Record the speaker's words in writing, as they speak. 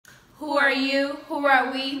Who are you? Who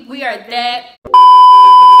are we? We are that.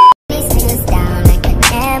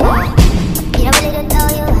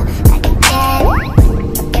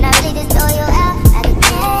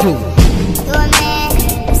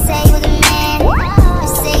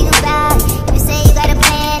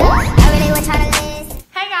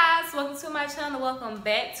 Welcome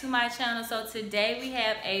back to my channel. So today we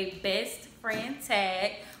have a best friend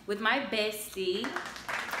tag with my bestie.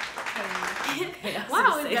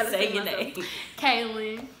 Wow, we gotta say your name.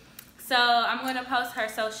 Kailyn. So I'm gonna post her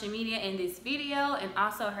social media in this video and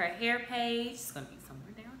also her hair page. It's gonna be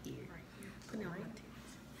somewhere down here. Right here. Put it right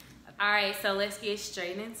there. Alright, so let's get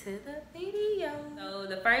straight into the video. So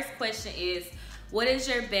the first question is, what is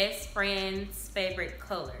your best friend's favorite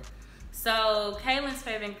color? So Kailyn's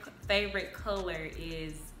favorite color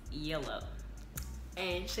is yellow.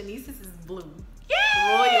 And Shanice's is blue.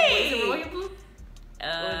 Yay! Royal blue?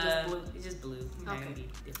 Or just blue? It's just blue. Okay.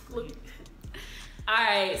 Blue.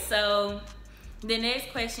 Alright, so the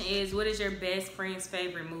next question is, what is your best friend's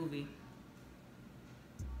favorite movie?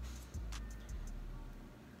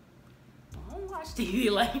 I don't watch TV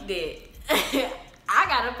like that. I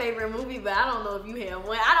got a favorite movie, but I don't know if you have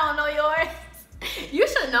one. I don't know yours. You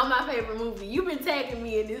should know my favorite movie. You've been tagging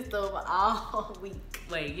me in this stuff all week.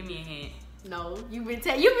 Wait, give me a hint. No, you've been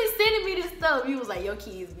sending me this stuff. You was like, your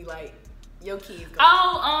kids be like, your kids go.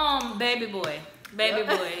 Oh, Baby Boy. Baby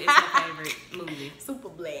Boy is my favorite movie. Super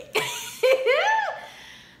black.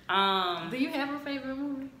 Do you have a favorite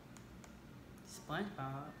movie?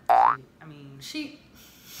 SpongeBob. I mean,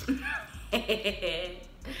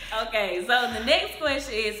 Okay, so the next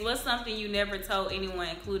question is, what's something you never told anyone,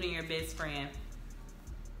 including your best friend?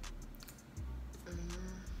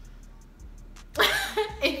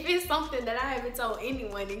 If it's something that I haven't told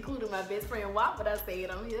anyone, including my best friend, why would I say it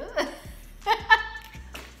on here?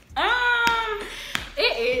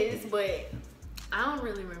 It is, but I don't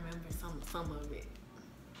really remember some of it.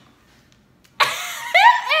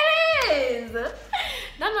 It is.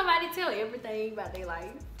 Don't nobody tell everything about their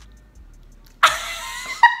life.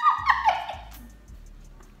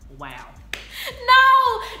 Wow.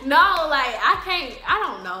 No, like I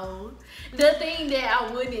don't know. The thing that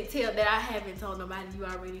I wouldn't tell that I haven't told nobody, you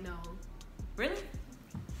already know. Really?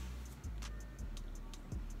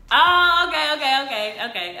 Oh,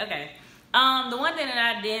 okay. The one thing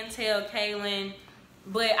that I didn't tell Kailyn,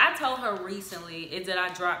 but I told her recently, is that I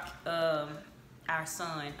dropped our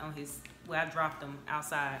son on his, I dropped him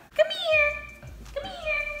outside. Come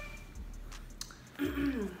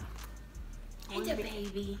here. Hey, the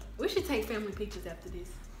baby. We should take family pictures after this.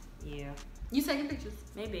 Yeah. You taking pictures?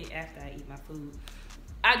 Maybe after I eat my food.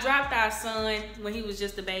 I dropped our son when he was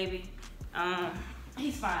just a baby.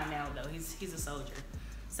 He's fine now though. He's a soldier.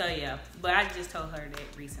 So yeah. But I just told her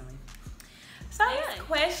that recently. So next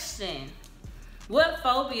question. What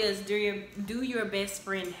phobias do your best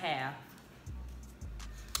friend have?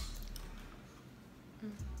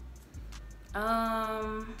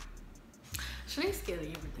 She's scared of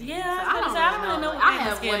everything. Yeah, so I don't really know what I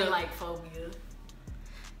have one of. like phobia.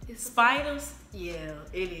 It's spiders? Yeah,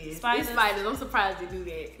 it is. Spiders? It's spiders. I'm surprised they do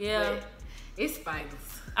that. Yeah. But it's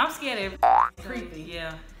spiders. I'm scared of creepy.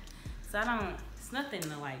 Yeah. So it's nothing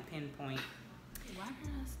to like pinpoint. Why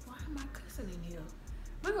am I cussing in here?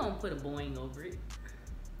 We're gonna put a boing over it.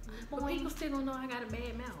 But people still gonna know I got a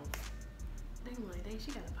bad mouth. They like, dang,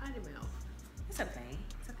 she got a potty mouth. It's okay.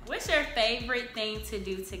 What's your favorite thing to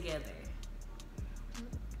do together?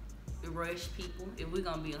 Rush people. If we're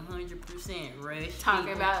gonna be 100% rush talking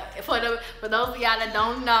people. About for those of y'all that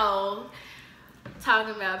don't know,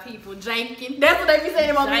 talking about people janking. That's what they be saying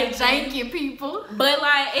about me, janking people. But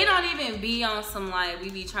like, it don't even be on some like we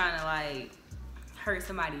be trying to like hurt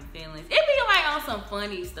somebody's feelings. It be like on some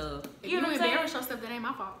funny stuff. You know what I'm saying? Embarrass yourself, that ain't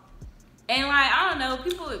my fault. And like, I don't know,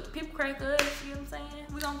 people crack us, you know what I'm saying?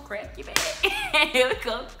 We gonna crack you back. We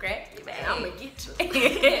gonna crack you back. I'm gonna get you.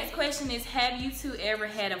 Next question is, have you two ever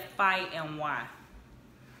had a fight and why?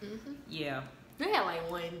 Yeah. We had like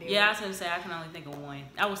one. Yeah, I was gonna say, I can only think of one.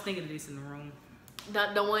 I was thinking of this in the room.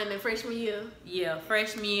 The one in freshman year? Yeah,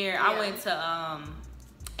 freshman year. Yeah. I went to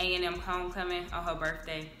A&M homecoming on her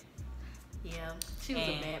birthday. Yeah, she was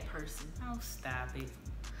a bad person. Oh, stop it.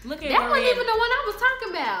 Look at that wasn't even the one I was talking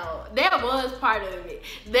about. That was part of it.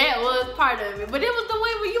 But it was the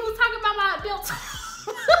one where you was talking about my Delta.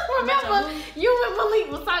 Remember, you and Malik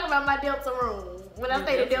was talking about my Delta room when I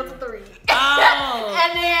stayed at Delta 3. Oh.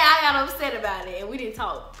 And then I got upset about it, and we didn't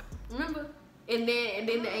talk. Remember? And then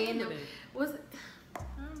the A&M was it? I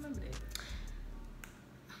don't remember that.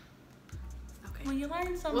 Okay. When you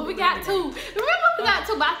learn something. Well, we got two. Remember, we got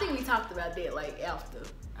two, but I think we talked about that like after.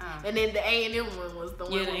 And then the A&M one was the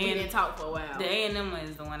one where we didn't talk for a while. The A&M one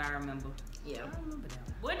is the one I remember. Yeah. I remember that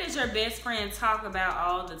one. What does your best friend talk about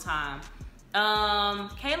all the time?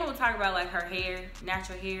 Kailyn would talk about like her hair,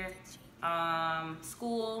 natural hair,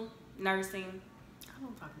 school, nursing. I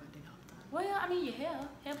don't talk about that all the time. Well, I mean your hair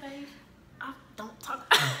page. I don't talk.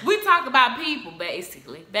 We talk about people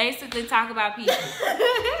basically. Basically talk about people.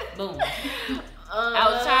 Boom. I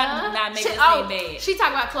was trying to not make it seem bad. She talk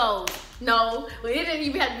about clothes. No, it didn't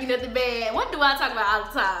even have to be nothing bad. What do I talk about all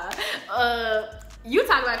the time? You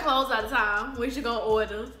talk about clothes all the time. When you gonna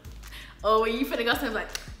order? Or when you finna go something like,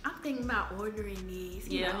 I'm thinking about ordering these.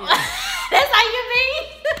 You know? That's how you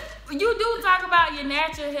be. You do talk about your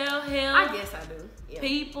natural health. I guess I do. Yeah.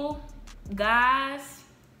 People, guys,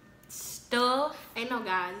 stuff. Ain't no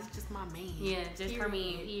guys. It's just my man. Yeah, just her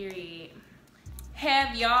man. Period.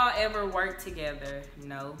 Have y'all ever worked together?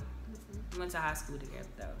 No. We went to high school together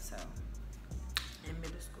though, so. In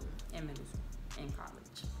middle school. In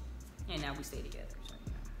college. And now we stay together. So,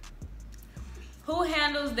 you know. Who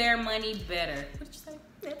handles their money better? What did you say?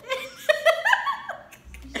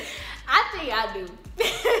 I think I do.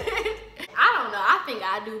 I don't know. I think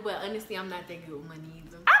I do, but honestly, I'm not that good with money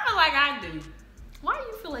either. I feel like I do. Why do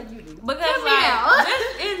you feel like you do? Because like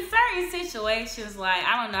just in certain situations, like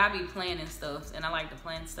I don't know, I be planning stuff and I like to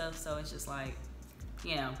plan stuff, so it's just like,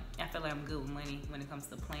 you know, I feel like I'm good with money when it comes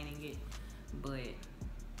to planning it. But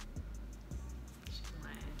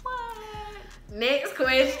what? Next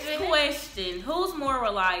question. Who's more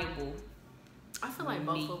reliable? I feel like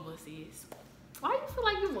both of us is. Why do you feel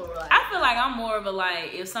like you're more reliable? I feel like I'm more of a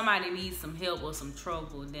like if somebody needs some help or some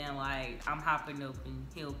trouble, then like I'm hopping up and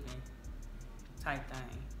helping. Type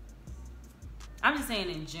thing. I'm just saying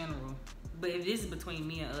in general. But if this is between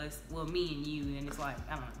me and us, well, me and you, and it's like,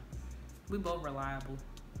 I don't know. We both reliable.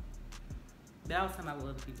 But I was talking about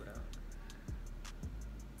with other people, though.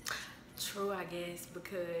 True, I guess,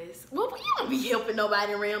 because, well, you don't be helping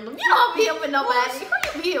nobody random. You don't be helping nobody. Who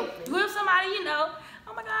you be helping? With somebody, you know,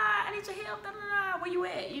 oh my God, I need your help, da, da, da. Where you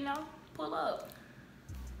at, you know? Pull up.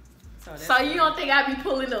 So you don't think I be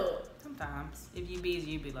pulling up? Sometimes. If you busy,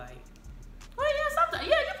 you be like, well, yeah, sometimes.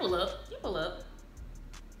 Yeah, you pull up. You pull up.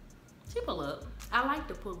 She pull up. I like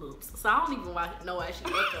the pull-ups, so I don't even know why she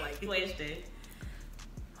looking like Question.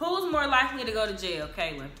 Who's more likely to go to jail,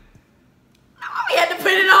 Kailyn? We had to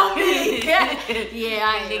put it on me. Yeah,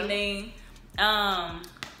 I am. Ding, ding.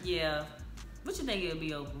 Yeah. What you think it'll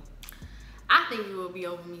be over? I think it will be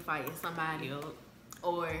over me fighting somebody. Yep.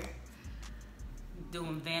 Or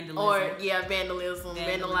doing vandalism. Or, yeah, vandalism.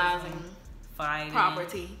 Vandalizing fighting.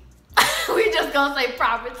 Property. We just gonna say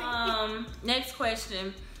property. Next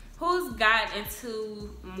question. Who's got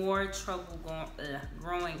into more trouble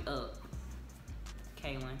growing up?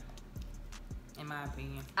 Kailyn. In my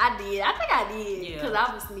opinion. I did. I think I did. Yeah. Because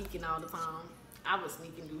I was sneaking all the time. I was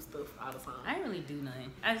sneaking do stuff all the time. I didn't really do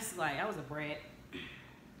nothing. I just I was a brat.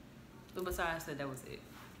 But besides that was it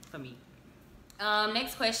for me.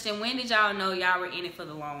 Next question. When did y'all know y'all were in it for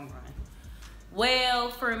the long run? Well,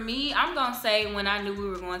 for me, I'm going to say when I knew we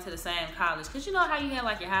were going to the same college. Because you know how you have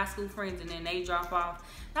like your high school friends and then they drop off.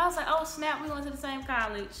 And I was like, oh snap, we went to the same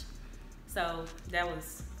college. So that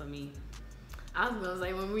was for me. I was going to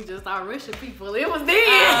say when we just started rushing people. It was then.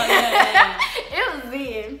 Yeah. It was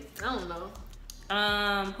then. I don't know.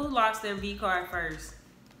 Who lost their V card first?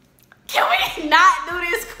 Can we not do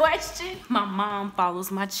this question? My mom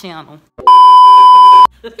follows my channel.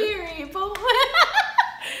 Period, boo.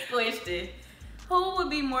 Question. Who would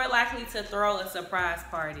be more likely to throw a surprise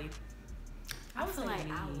party? I feel like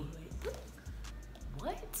I would.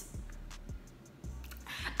 What?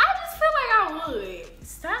 I just feel like I would.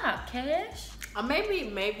 Stop, Cash. Or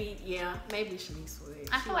maybe, yeah, maybe Shanice would.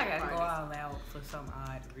 I feel like I'd go all out for some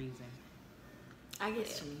odd reason. I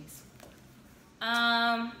guess Shanice.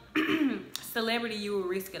 Celebrity you would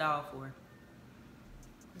risk it all for?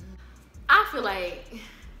 I feel like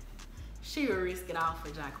she would risk it all for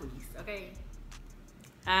Jacquees, okay?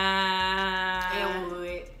 And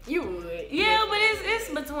would. You would. Yeah, but it's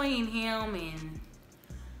between him and,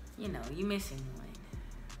 you know, you missing one.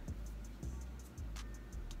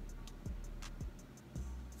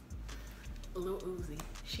 Lil Uzi.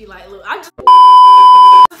 She like, look, I'm just playing.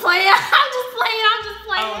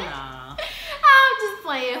 Oh, nah. I'm just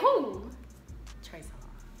playing. Who? Trace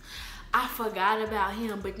Hall. I forgot about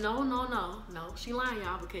him, but no. She lying,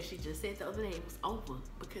 y'all, because she just said the other day it was over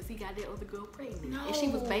because he got that other girl pregnant. No. And she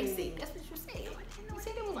was basic. That's what you said. You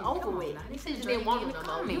said it was over with. You said you didn't want him no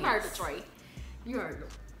more. You heard the Trey. You heard her.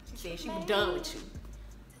 She said she was done with you.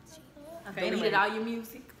 Okay, deleted all your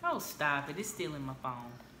music. Oh, stop it. It's still in my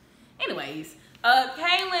phone. Anyways,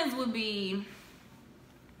 Kailyn's would be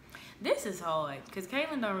This is hard because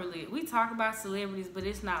Kailyn don't really. We talk about celebrities, but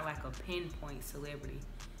it's not like a pinpoint celebrity.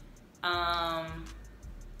 I'm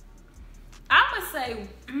gonna say.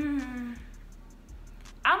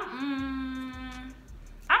 I'm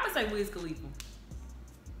gonna say Wiz Khalifa.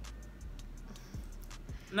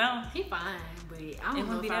 No, he fine, but I don't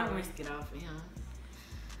know if I risk it off for him.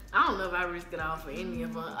 I don't know if I risk it off for any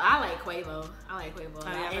of them. I like Quavo. Oh,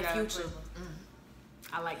 yeah, and Future.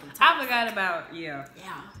 I like them. I forgot about Yeah.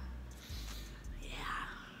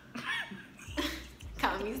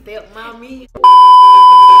 Call me stepmommy.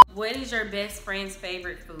 What is your best friend's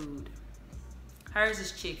favorite food? Hers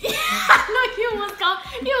is chicken. I know you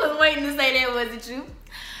was waiting to say that, wasn't you?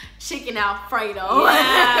 Chicken Alfredo.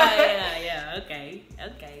 Yeah. Okay.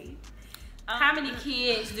 How many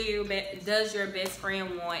kids does your best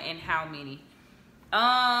friend want, and how many?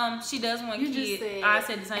 She does want kids. Just said, I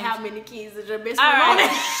said the same. How many kids does your best friend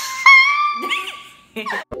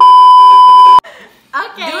want?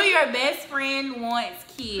 Okay. Do your best friend wants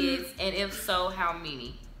kids, and if so, how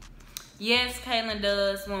many? Yes, Kailyn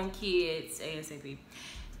does want kids ASAP.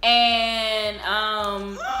 And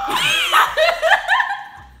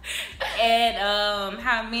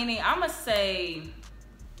how many? I'ma say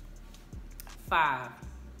 5.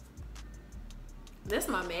 That's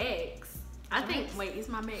my max. I think. Wait, is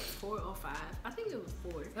my max 4 or 5? I think it was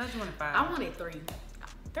 4. I just wanted 5. I wanted 3.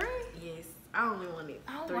 3? Yes. I only wanted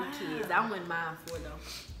 3 kids. I wouldn't mind 4 though.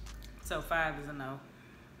 So 5 is a no.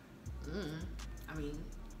 I mean,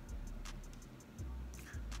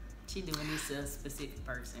 she doing this to a specific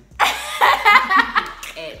person.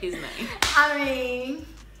 At his name. I mean,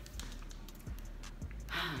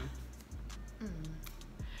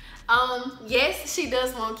 yes, she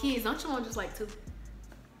does want kids. Don't you want just like 2? 2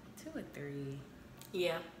 or 3?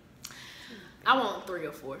 Yeah. I want 3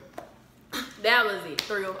 or 4. That was it.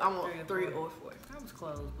 I want 3 or 4. I was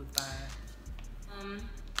close with 5.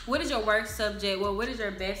 What is your worst subject? Well, what is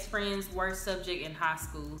your best friend's worst subject in high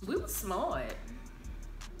school? We was smart.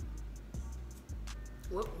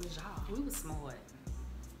 What was y'all? We was smart.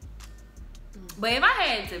 But if I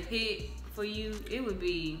had to pick for you, it would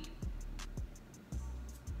be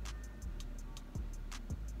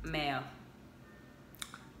math.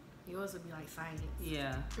 Yours would be like science.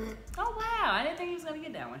 Yeah. Oh wow, I didn't think he was gonna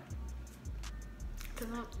get that one. Cause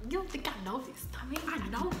you don't think I know this? I mean, I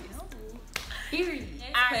know this. Period.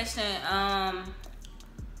 Next question.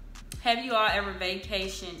 Have you all ever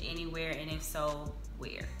vacationed anywhere, and if so,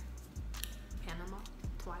 where? Panama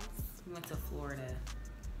twice. We went to Florida,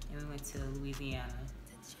 and we went to Louisiana.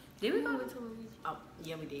 Did we go to Louisiana? Oh,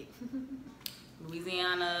 yeah, we did.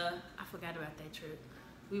 Louisiana. I forgot about that trip.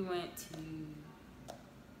 We went to.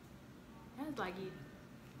 That was like it.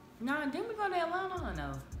 No, didn't we go to Atlanta or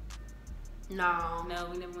no? No. No,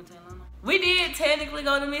 we never went to Atlanta. We did technically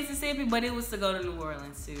go to Mississippi, but it was to go to New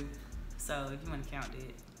Orleans too. So if you want to count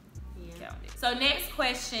it, count it. So next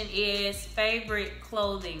question is favorite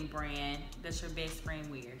clothing brand that your best friend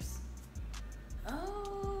wears.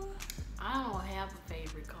 Oh, I don't have a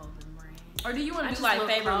favorite clothing brand. Or do you want to do like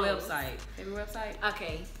favorite website? Favorite website?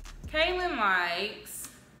 Okay. Kailyn likes,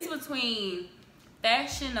 it's between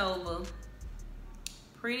Fashion Nova,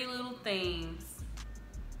 Pretty Little Things.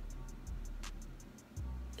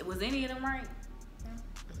 Was any of them right?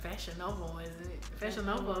 Fashion Nova, isn't it? Fashion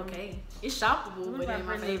Nova, okay. It's shoppable, but it's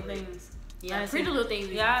my favorite. Things? Yeah, Pretty Little Things.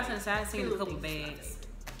 Yeah, I've seen a couple bags.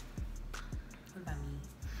 What about me?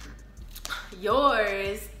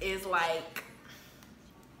 Yours is like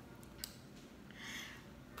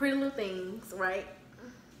Pretty Little Things, right?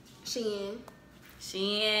 Shein.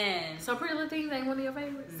 So Pretty Little Things ain't one of your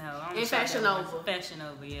favorites? No, I only Fashion Nova. Fashion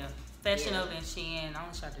Nova, yeah. Fashion Nova and Shein. I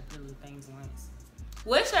only shopped at Pretty Little Things once.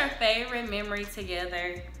 What's your favorite memory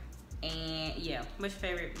together? And yeah, what's your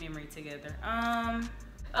favorite memory together?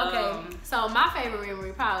 Okay, so my favorite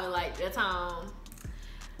memory probably like the times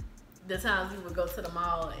we would go to the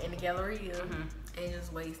mall in the Galleria and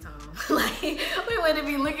just waste time. Like we wouldn't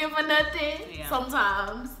be looking for nothing. Yeah.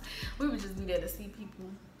 Sometimes we would just be there to see people.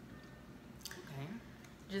 Okay.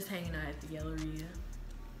 Just hanging out at the Galleria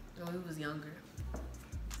when we was younger.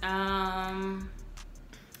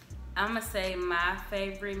 I'm gonna say my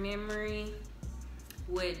favorite memory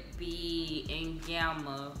would be in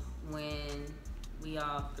Gamma when we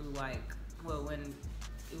all threw when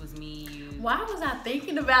it was me, you. Why was I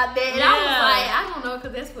thinking about that? And I was like, I don't know,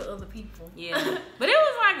 because that's for other people. Yeah. But it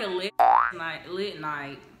was like a lit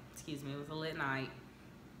night. Excuse me, it was a lit night.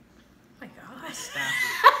 Oh my gosh. Stop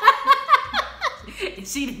it.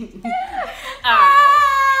 She didn't.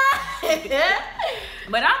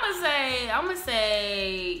 But I'm gonna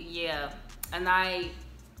say, yeah, a night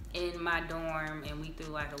in my dorm and we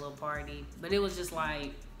threw like a little party, but it was just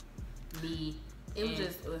like me. It was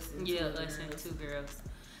just us and us and 2 girls.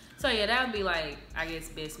 So yeah, that would be like, I guess,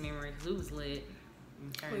 best memory because we was lit.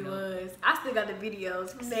 We was. I still got the videos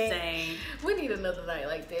from that. Same. We need another night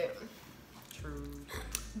like that. True.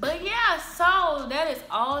 But yeah, so that is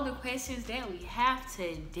all the questions that we have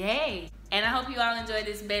today. And I hope you all enjoyed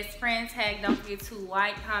this best friend tag. Don't forget to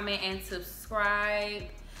like, comment, and subscribe.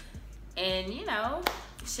 And, you know,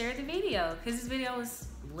 share the video. Because this video was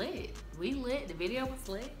lit. We lit. The video was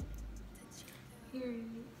lit.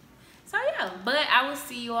 So yeah, but I will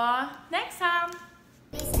see you all next time.